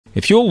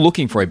If you're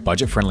looking for a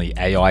budget-friendly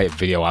AI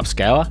video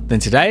upscaler,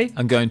 then today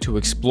I'm going to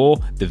explore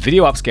the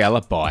Video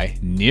Upscaler by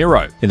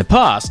Nero. In the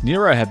past,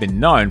 Nero have been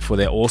known for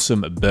their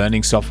awesome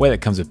burning software that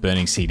comes with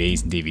burning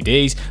CDs and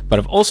DVDs, but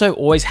I've also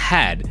always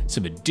had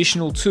some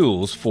additional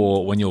tools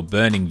for when you're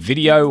burning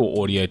video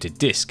or audio to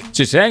disk.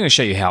 So today I'm going to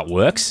show you how it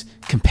works,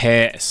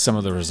 compare some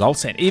of the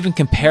results, and even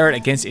compare it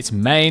against its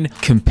main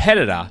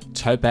competitor,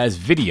 Topaz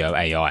Video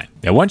AI.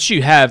 Now, once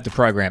you have the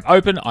program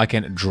open, I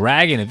can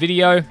drag in a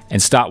video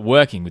and start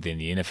working within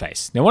the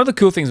interface. Now, one of the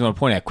cool things I want to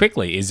point out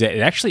quickly is that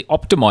it actually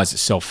optimized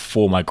itself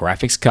for my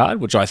graphics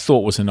card, which I thought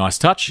was a nice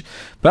touch.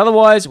 But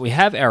otherwise, we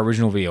have our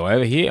original video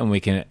over here and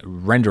we can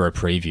render a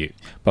preview.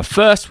 But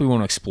first, we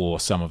want to explore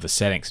some of the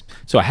settings.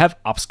 So I have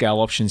upscale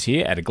options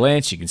here. At a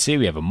glance, you can see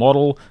we have a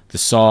model, the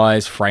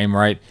size, frame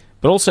rate,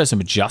 but also some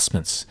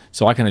adjustments.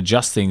 So I can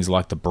adjust things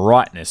like the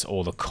brightness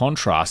or the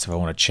contrast if I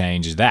want to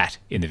change that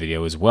in the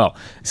video as well.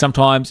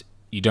 Sometimes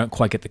you don't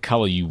quite get the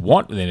color you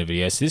want within a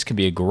video, so this can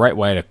be a great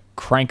way to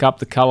crank up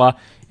the color,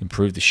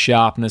 improve the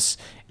sharpness,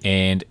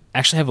 and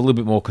actually have a little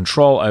bit more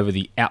control over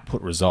the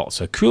output result.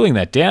 So cooling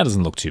that down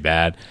doesn't look too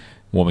bad.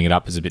 Warming it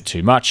up is a bit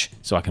too much,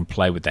 so I can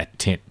play with that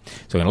tint.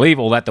 So I'm going to leave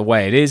all that the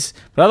way it is,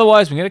 but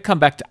otherwise we're going to come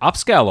back to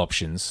upscale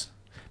options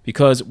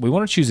because we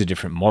want to choose a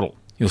different model.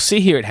 You'll see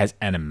here it has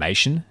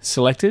animation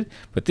selected,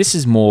 but this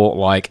is more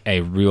like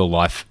a real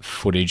life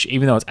footage,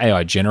 even though it's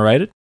AI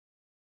generated.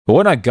 But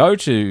when I go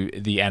to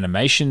the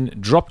animation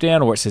drop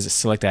down, or where it says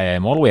select AI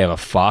model, we have a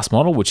fast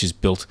model, which is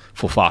built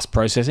for fast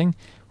processing.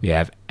 We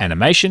have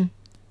animation,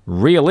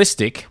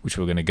 realistic, which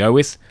we're going to go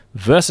with,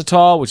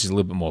 versatile, which is a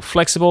little bit more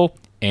flexible,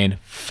 and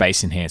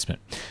face enhancement.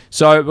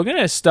 So we're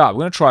going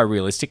to try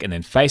realistic and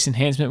then face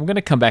enhancement. We're going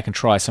to come back and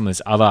try some of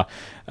these other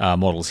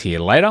models here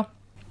later.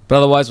 But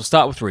otherwise, we'll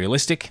start with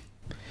realistic.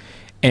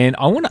 And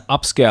I want to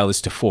upscale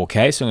this to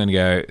 4K, so I'm going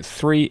to go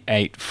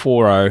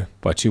 3840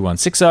 by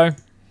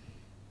 2160.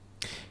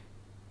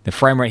 The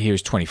frame rate here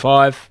is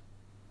 25.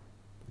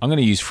 I'm going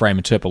to use frame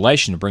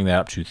interpolation to bring that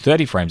up to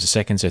 30 frames a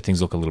second so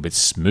things look a little bit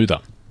smoother.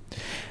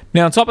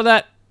 Now on top of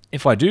that,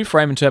 if I do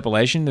frame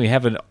interpolation, we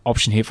have an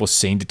option here for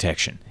scene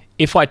detection.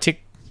 If I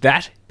tick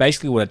that,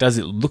 basically what it does,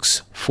 it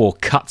looks for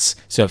cuts.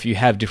 So if you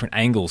have different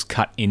angles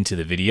cut into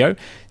the video,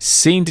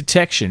 scene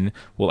detection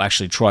will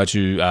actually try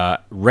to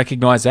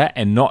recognize that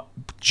and not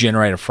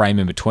generate a frame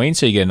in between,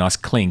 so you get a nice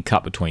clean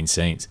cut between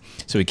scenes.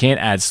 So we can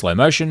add slow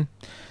motion.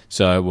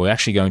 So we're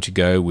actually going to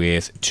go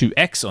with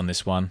 2x on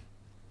this one.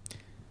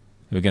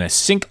 We're going to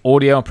sync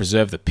audio and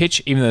preserve the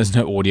pitch, even though there's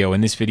no audio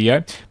in this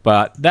video.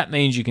 But that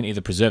means you can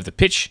either preserve the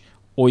pitch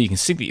or you can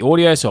sync the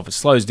audio, so if it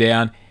slows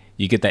down,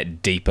 you get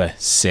that deeper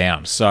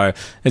sound. So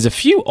there's a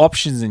few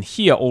options in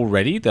here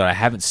already that I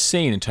haven't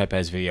seen in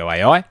Topaz Video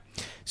AI.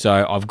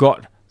 So I've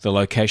got the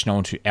location I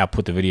want to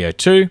output the video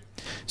to.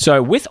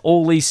 So with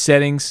all these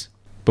settings,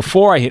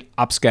 before I hit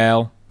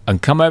upscale, I can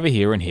come over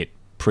here and hit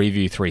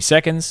preview 3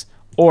 seconds,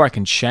 or I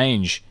can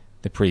change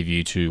the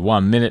preview to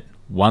 1 minute,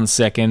 1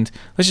 second.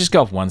 Let's just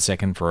go off 1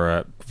 second for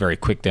a very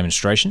quick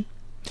demonstration.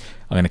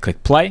 I'm going to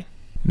click play.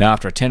 Now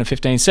after 10 or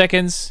 15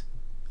 seconds,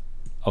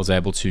 I was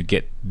able to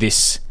get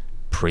this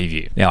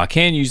preview. Now I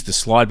can use the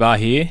slide bar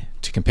here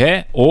to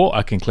compare, or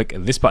I can click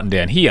this button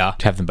down here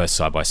to have them both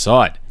side by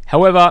side.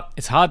 However,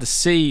 it's hard to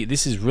see.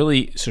 This is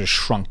really sort of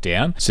shrunk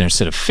down. So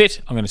instead of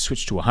fit, I'm going to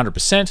switch to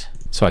 100%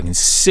 so I can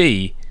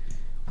see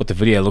what the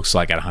video looks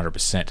like at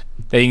 100%.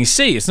 Now you can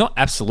see it's not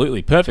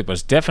absolutely perfect, but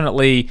it's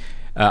definitely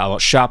a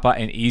lot sharper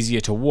and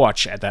easier to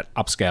watch at that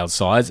upscaled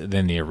size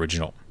than the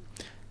original.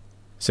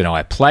 So now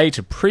I play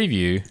to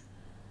preview,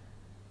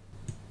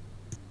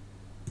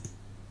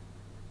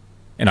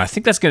 and I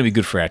think that's going to be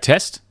good for our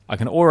test. I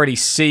can already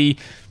see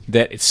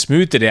that it's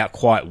smoothed it out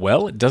quite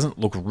well. It doesn't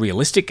look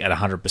realistic at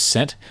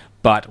 100%,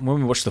 but when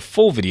we watch the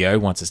full video,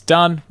 once it's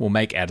done, we'll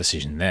make our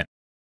decision then.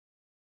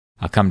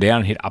 I'll come down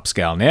and hit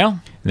upscale now,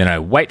 and then I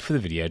wait for the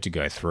video to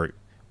go through,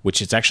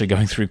 which it's actually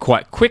going through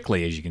quite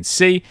quickly, as you can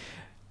see.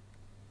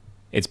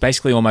 It's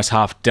basically almost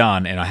half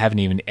done, and I haven't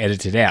even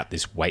edited out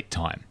this wait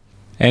time.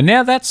 And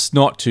now that's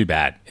not too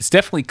bad. It's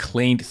definitely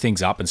cleaned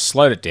things up and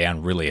slowed it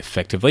down really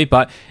effectively,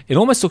 but it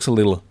almost looks a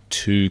little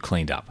too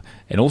cleaned up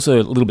and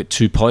also a little bit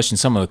too polished in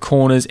some of the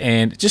corners,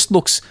 and it just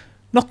looks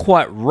not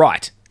quite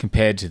right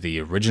compared to the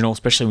original,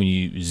 especially when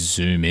you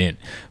zoom in.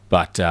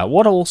 But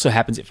what also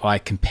happens if I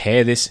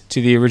compare this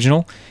to the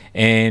original,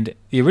 and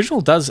the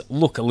original does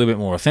look a little bit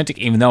more authentic,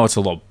 even though it's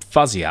a lot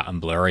fuzzier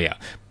and blurrier.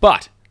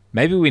 But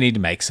maybe we need to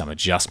make some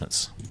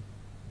adjustments.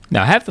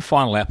 Now I have the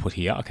final output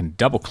here. I can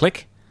double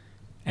click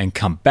and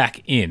come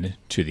back in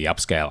to the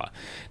upscaler.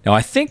 Now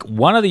I think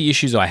one of the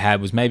issues I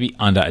had was maybe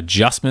under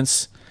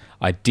adjustments.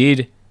 I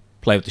did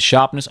play with the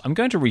sharpness. I'm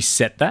going to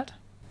reset that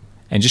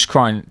and just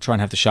try and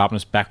have the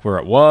sharpness back where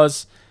it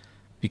was,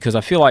 because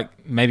I feel like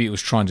maybe it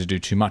was trying to do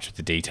too much with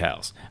the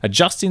details.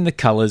 Adjusting the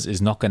colors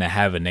is not going to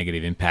have a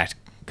negative impact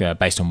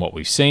based on what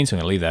we've seen, so I'm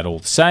going to leave that all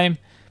the same.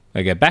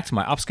 I go back to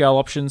my upscale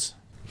options,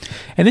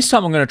 and this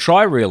time I'm going to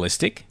try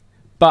realistic,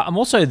 but I'm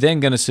also then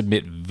going to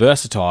submit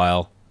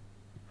versatile,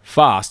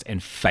 fast,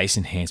 and face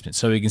enhancement,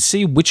 so we can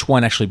see which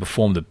one actually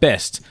performed the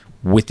best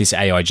with this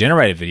AI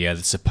generated video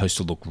that's supposed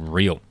to look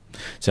real.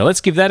 So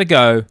let's give that a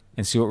go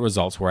and see what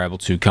results we're able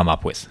to come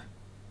up with.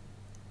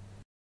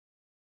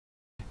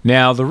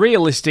 Now, the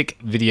realistic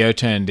video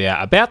turned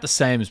out about the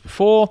same as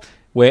before,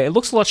 where it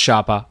looks a lot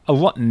sharper, a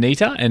lot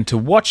neater, and to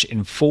watch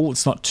in full,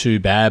 it's not too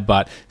bad,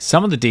 but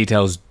some of the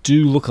details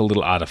do look a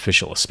little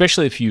artificial,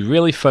 especially if you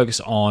really focus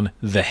on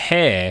the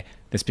hair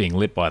that's being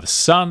lit by the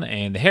sun,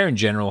 and the hair in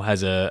general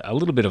has a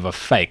little bit of a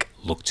fake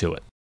look to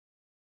it.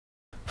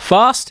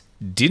 Fast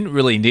didn't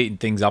really neaten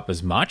things up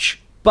as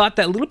much, but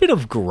that little bit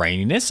of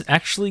graininess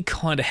actually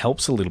kind of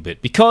helps a little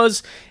bit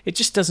because it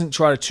just doesn't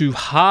try too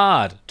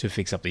hard to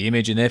fix up the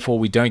image, and therefore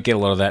we don't get a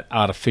lot of that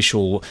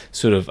artificial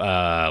sort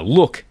of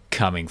look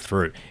coming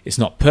through. It's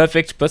not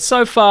perfect, but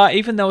so far,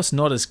 even though it's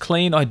not as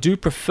clean, I do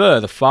prefer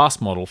the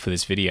fast model for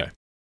this video.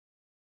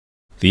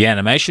 The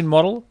animation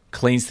model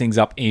cleans things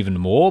up even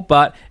more,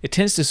 but it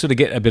tends to sort of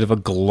get a bit of a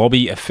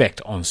globby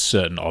effect on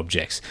certain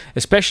objects,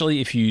 especially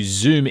if you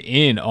zoom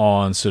in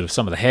on sort of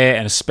some of the hair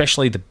and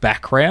especially the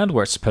background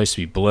where it's supposed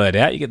to be blurred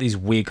out. You get these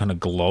weird kind of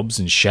globs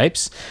and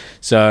shapes.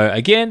 So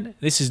again,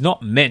 this is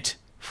not meant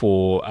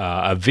for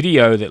a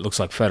video that looks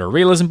like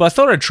photorealism, but I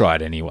thought I'd try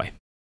it anyway.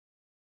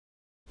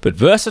 But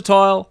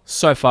versatile,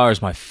 so far,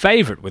 is my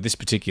favorite with this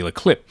particular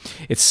clip.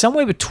 It's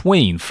somewhere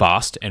between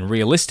fast and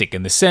realistic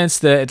in the sense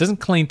that it doesn't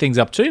clean things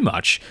up too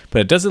much,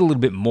 but it does it a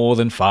little bit more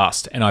than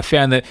fast. And I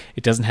found that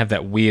it doesn't have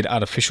that weird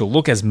artificial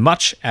look as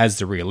much as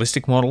the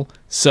realistic model.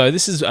 So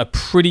this is a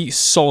pretty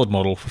solid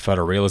model for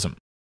photorealism.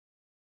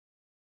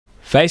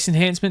 Face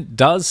enhancement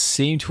does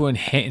seem to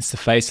enhance the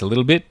face a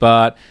little bit,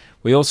 but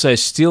we also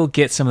still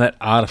get some of that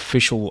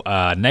artificial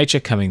nature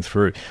coming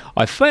through.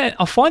 I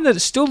find that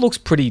it still looks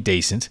pretty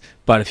decent,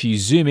 but if you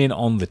zoom in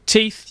on the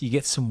teeth, you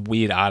get some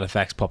weird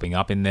artifacts popping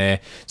up in there.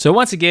 So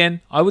once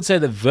again, I would say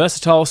that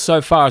versatile so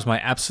far is my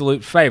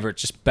absolute favorite,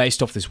 just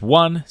based off this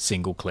one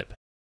single clip.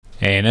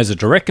 And as a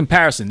direct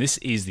comparison, this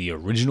is the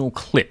original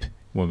clip.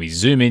 When we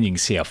zoom in, you can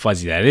see how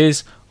fuzzy that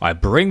is. I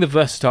bring the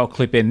versatile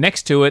clip in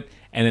next to it,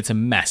 and it's a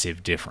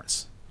massive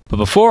difference. But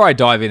before I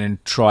dive in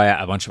and try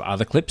out a bunch of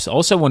other clips, I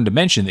also wanted to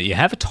mention that you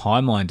have a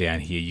timeline down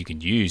here you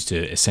can use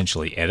to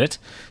essentially edit.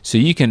 So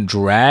you can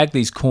drag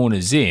these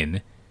corners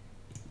in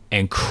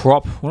and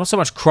crop, well, not so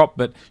much crop,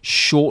 but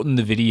shorten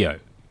the video.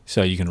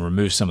 So you can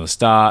remove some of the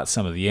start,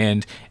 some of the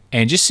end,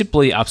 and just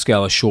simply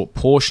upscale a short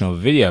portion of a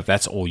video if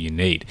that's all you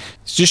need.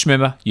 So just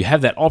remember, you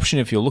have that option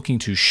if you're looking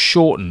to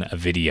shorten a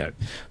video.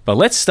 But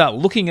let's start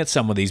looking at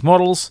some of these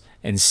models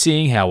and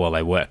seeing how well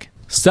they work.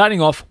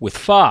 Starting off with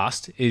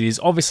fast, it is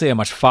obviously a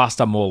much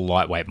faster, more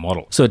lightweight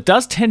model. So it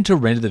does tend to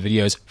render the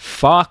videos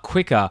far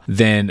quicker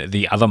than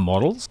the other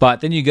models,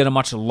 but then you get a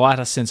much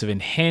lighter sense of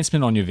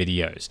enhancement on your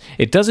videos.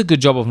 It does a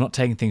good job of not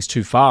taking things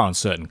too far on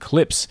certain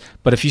clips,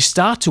 but if you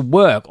start to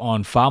work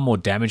on far more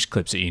damaged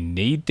clips that you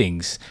need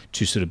things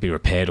to sort of be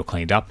repaired or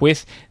cleaned up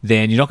with,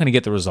 then you're not going to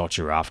get the results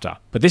you're after.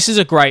 But this is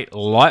a great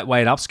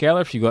lightweight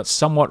upscaler if you've got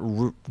somewhat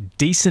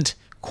decent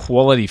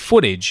quality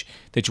footage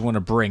that you want to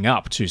bring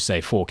up to,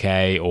 say,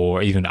 4K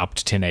or even up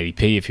to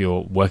 1080p if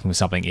you're working with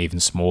something even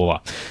smaller.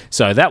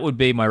 So that would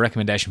be my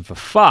recommendation for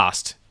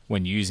fast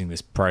when using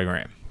this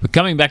program. But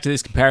coming back to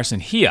this comparison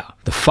here,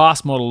 the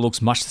fast model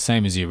looks much the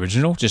same as the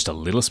original, just a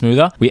little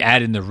smoother. We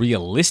add in the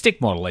realistic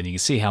model and you can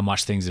see how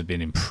much things have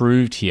been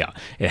improved here.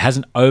 It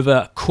hasn't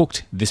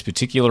overcooked this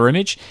particular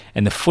image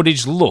and the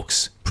footage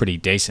looks pretty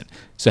decent.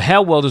 So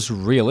how well does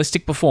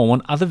realistic perform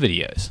on other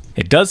videos?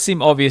 It does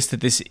seem obvious that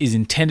this is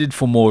intended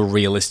for more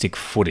realistic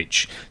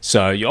footage.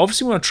 So you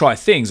obviously want to try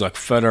things like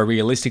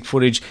photorealistic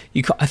footage.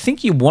 I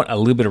think you want a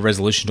little bit of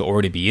resolution to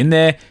already be in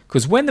there,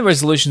 because when the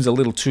resolution's a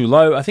little too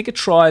low, I think it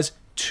tries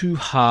too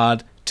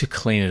hard to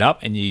clean it up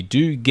and you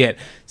do get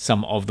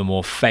some of the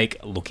more fake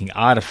looking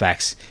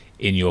artifacts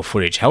in your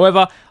footage.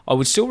 However, I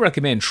would still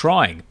recommend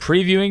trying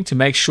previewing to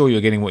make sure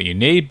you're getting what you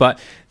need, but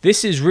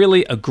this is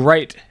really a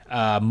great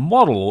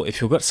model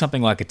if you've got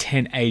something like a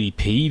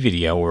 1080p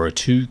video or a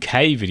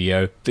 2K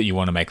video that you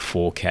want to make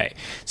 4K.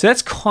 So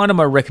that's kind of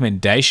my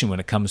recommendation when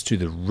it comes to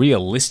the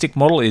realistic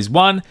model is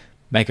one,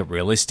 make it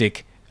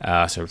realistic,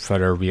 so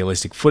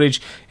photorealistic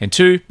footage, and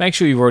two, make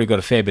sure you've already got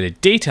a fair bit of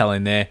detail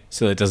in there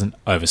so that it doesn't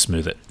over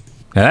smooth it.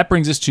 Now that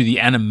brings us to the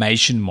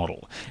animation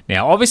model.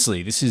 Now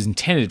obviously this is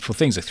intended for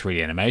things like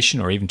 3D animation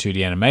or even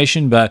 2D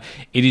animation, but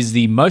it is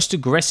the most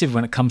aggressive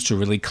when it comes to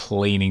really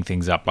cleaning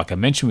things up. Like I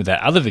mentioned with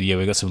that other video,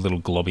 we got some little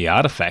globby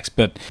artifacts,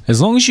 but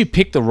as long as you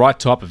pick the right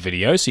type of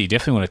video, so you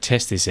definitely want to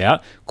test this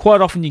out,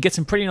 quite often you get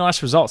some pretty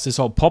nice results. This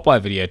old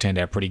Popeye video turned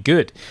out pretty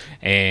good,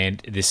 and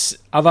this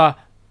other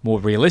more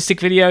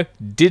realistic video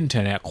didn't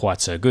turn out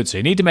quite so good. So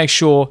you need to make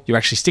sure you're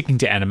actually sticking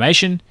to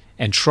animation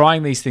and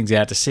trying these things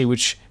out to see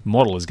which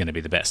model is going to be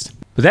the best.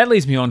 But that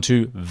leads me on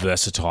to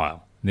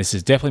versatile. This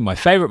is definitely my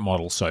favorite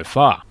model so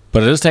far,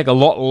 but it does take a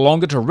lot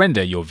longer to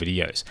render your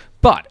videos.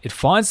 But it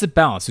finds the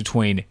balance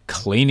between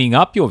cleaning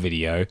up your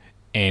video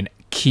and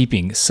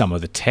keeping some of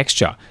the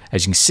texture.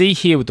 As you can see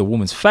here with the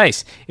woman's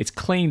face, it's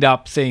cleaned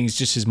up things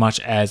just as much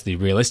as the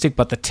realistic,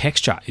 but the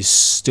texture is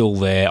still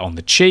there on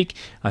the cheek.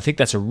 I think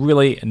that's a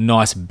really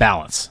nice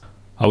balance.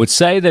 I would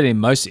say that in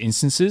most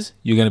instances,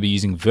 you're going to be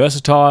using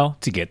Versatile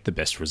to get the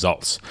best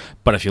results.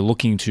 But if you're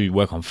looking to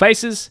work on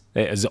faces,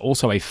 there is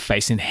also a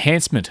face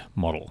enhancement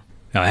model.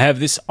 Now I have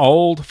this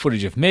old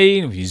footage of me,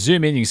 and if you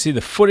zoom in, you can see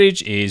the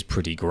footage is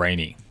pretty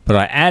grainy. But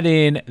I add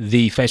in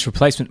the face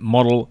replacement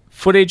model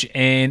footage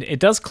and it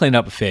does clean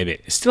up a fair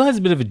bit. It still has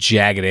a bit of a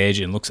jagged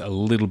edge and looks a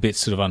little bit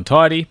sort of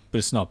untidy, but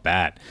it's not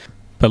bad.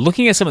 But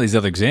looking at some of these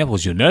other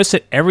examples, you'll notice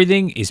that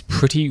everything is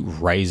pretty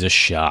razor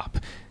sharp.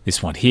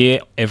 This one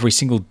here, every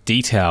single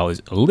detail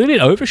is a little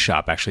bit over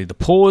sharp actually. The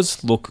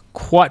pores look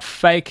quite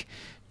fake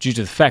due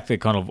to the fact they're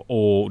kind of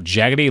all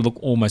jaggedy, look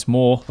almost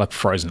more like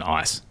frozen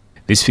ice.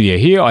 This video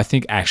here I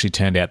think actually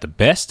turned out the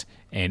best,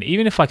 and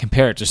even if I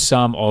compare it to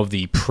some of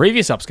the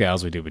previous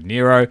upscales we did with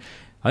Nero,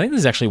 I think this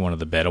is actually one of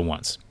the better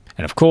ones.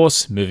 And of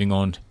course, moving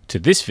on to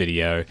this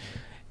video,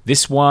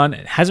 this one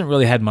hasn't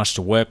really had much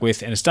to work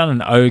with and it's done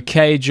an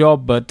okay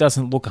job, but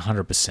doesn't look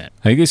 100%. I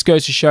think this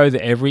goes to show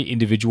that every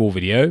individual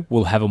video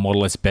will have a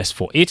model that's best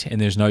for it,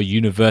 and there's no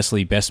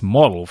universally best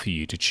model for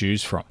you to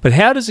choose from. But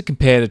how does it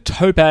compare to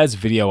Topaz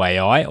Video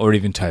AI or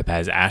even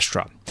Topaz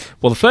Astra?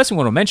 Well, the first thing I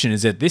want to mention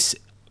is that this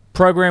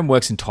program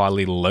works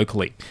entirely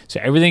locally. So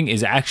everything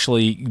is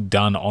actually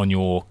done on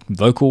your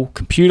local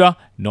computer,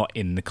 not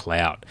in the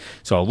cloud.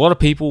 So a lot of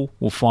people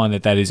will find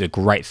that that is a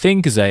great thing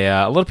because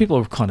a lot of people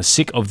are kind of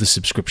sick of the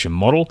subscription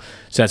model.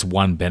 So that's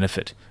one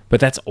benefit. But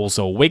that's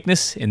also a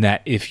weakness in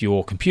that if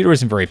your computer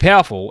isn't very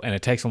powerful and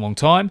it takes a long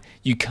time,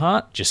 you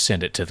can't just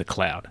send it to the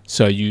cloud.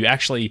 So you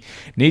actually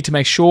need to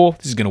make sure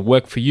this is going to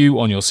work for you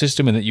on your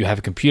system and that you have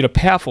a computer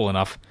powerful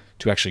enough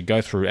to actually go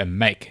through and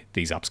make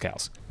these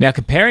upscales. Now,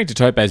 comparing to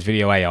Topaz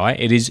Video AI,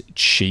 it is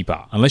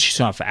cheaper, unless you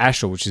sign up for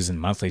Astra, which is a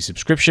monthly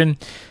subscription.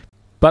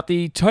 But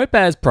the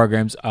Topaz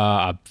programs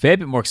are a fair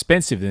bit more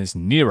expensive than this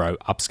Nero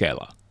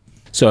Upscaler.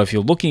 So if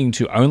you're looking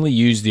to only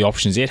use the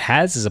options it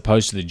has as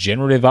opposed to the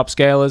generative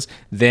upscalers,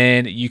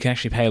 then you can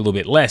actually pay a little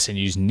bit less and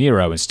use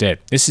Nero instead.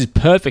 This is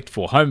perfect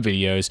for home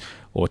videos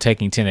or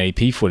taking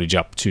 1080p footage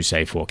up to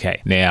say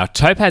 4K. Now,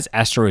 Topaz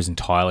Astra is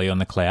entirely on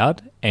the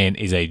cloud and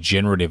is a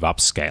generative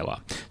upscaler.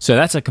 So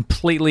that's a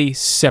completely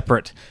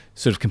separate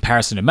sort of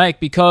comparison to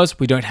make because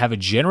we don't have a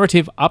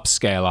generative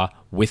upscaler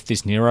with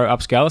this Nero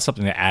Upscaler,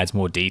 something that adds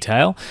more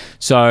detail.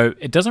 So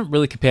it doesn't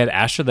really compare to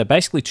Astra. They're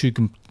basically two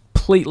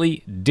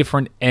completely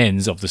different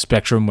ends of the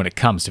spectrum when it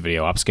comes to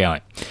video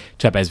upscaling.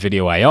 Topaz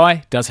Video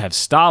AI does have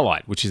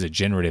Starlight, which is a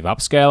generative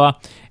upscaler.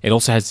 It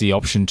also has the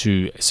option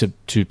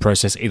to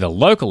process either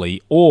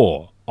locally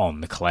or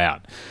on the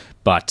cloud.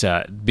 But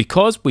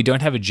because we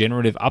don't have a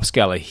generative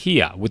upscaler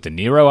here with the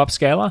Nero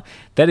Upscaler,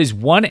 that is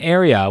one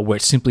area where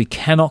it simply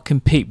cannot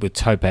compete with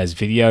Topaz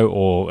Video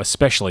or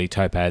especially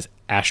Topaz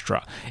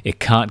Astra. It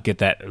can't get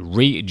that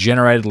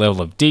regenerated level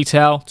of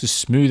detail to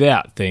smooth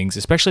out things,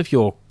 especially if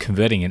you're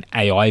converting an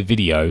AI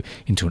video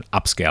into an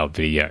upscaled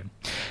video.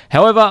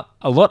 However,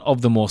 a lot of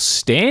the more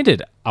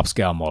standard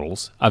upscale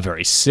models are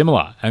very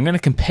similar. I'm going to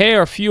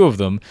compare a few of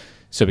them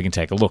so we can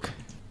take a look.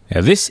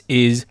 Now, this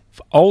is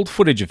old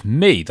footage of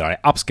me that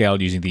I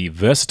upscaled using the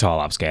Versatile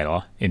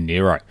Upscaler in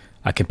Nero.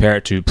 I compare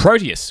it to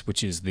Proteus,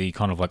 which is the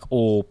kind of like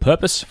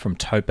all-purpose from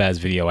Topaz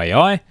Video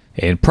AI,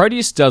 and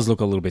Proteus does look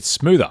a little bit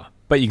smoother,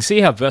 but you can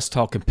see how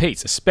Versatile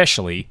competes,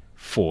 especially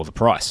for the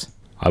price.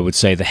 I would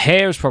say the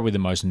hair is probably the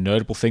most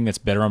notable thing that's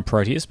better on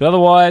Proteus, but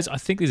otherwise I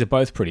think these are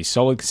both pretty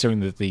solid considering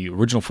that the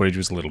original footage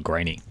was a little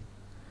grainy.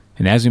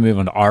 And as we move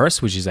on to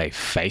Iris, which is a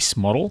face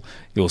model,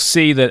 you'll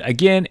see that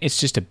again it's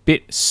just a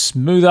bit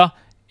smoother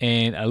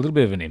and a little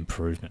bit of an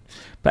improvement.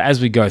 But as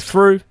we go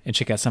through and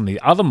check out some of the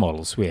other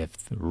models, we have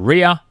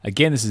Rhea.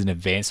 Again, this is an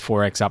advanced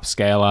 4X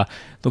upscaler.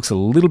 Looks a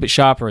little bit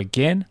sharper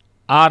again.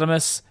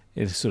 Artemis,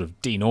 it sort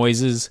of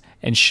denoises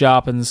and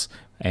sharpens.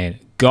 And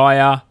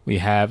Gaia, we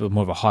have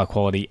more of a high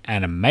quality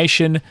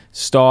animation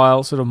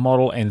style sort of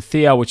model. And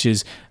Thea, which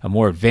is a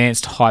more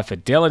advanced high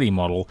fidelity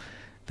model.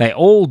 They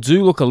all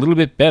do look a little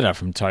bit better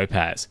from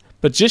Topaz.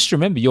 But just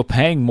remember, you're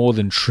paying more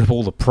than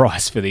triple the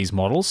price for these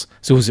models.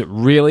 So is it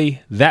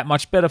really that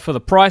much better for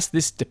the price?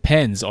 This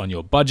depends on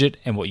your budget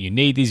and what you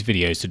need these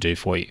videos to do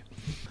for you.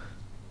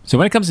 So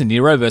when it comes to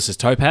Nero versus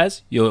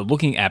Topaz, you're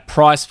looking at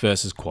price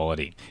versus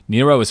quality.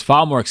 Nero is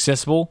far more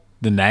accessible.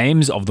 The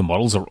names of the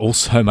models are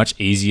also much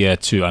easier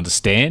to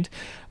understand.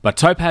 But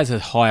Topaz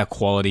has higher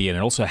quality and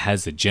it also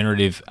has the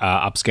generative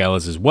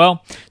upscalers as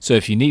well. So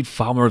if you need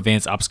far more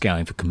advanced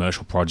upscaling for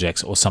commercial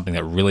projects or something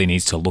that really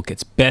needs to look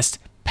its best,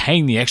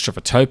 paying the extra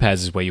for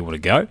Topaz is where you want to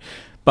go.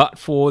 But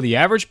for the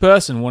average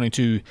person wanting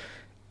to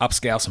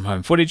upscale some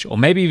home footage or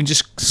maybe even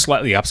just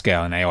slightly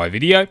upscale an AI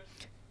video,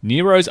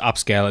 Nero's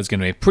upscaler is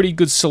going to be a pretty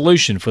good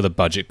solution for the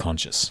budget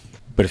conscious.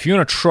 But if you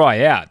want to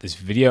try out this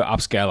video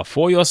upscaler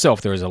for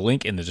yourself, there is a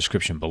link in the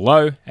description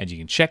below and you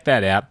can check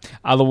that out.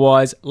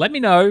 Otherwise, let me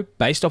know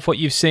based off what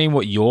you've seen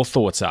what your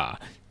thoughts are.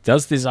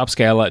 Does this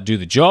upscaler do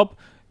the job?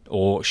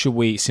 Or should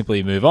we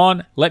simply move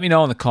on? Let me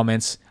know in the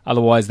comments.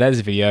 Otherwise, that is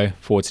the video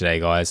for today,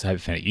 guys. I hope you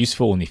found it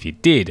useful. And if you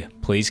did,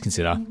 please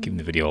consider giving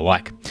the video a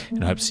like.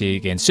 And I hope to see you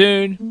again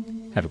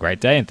soon. Have a great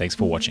day and thanks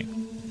for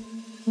watching.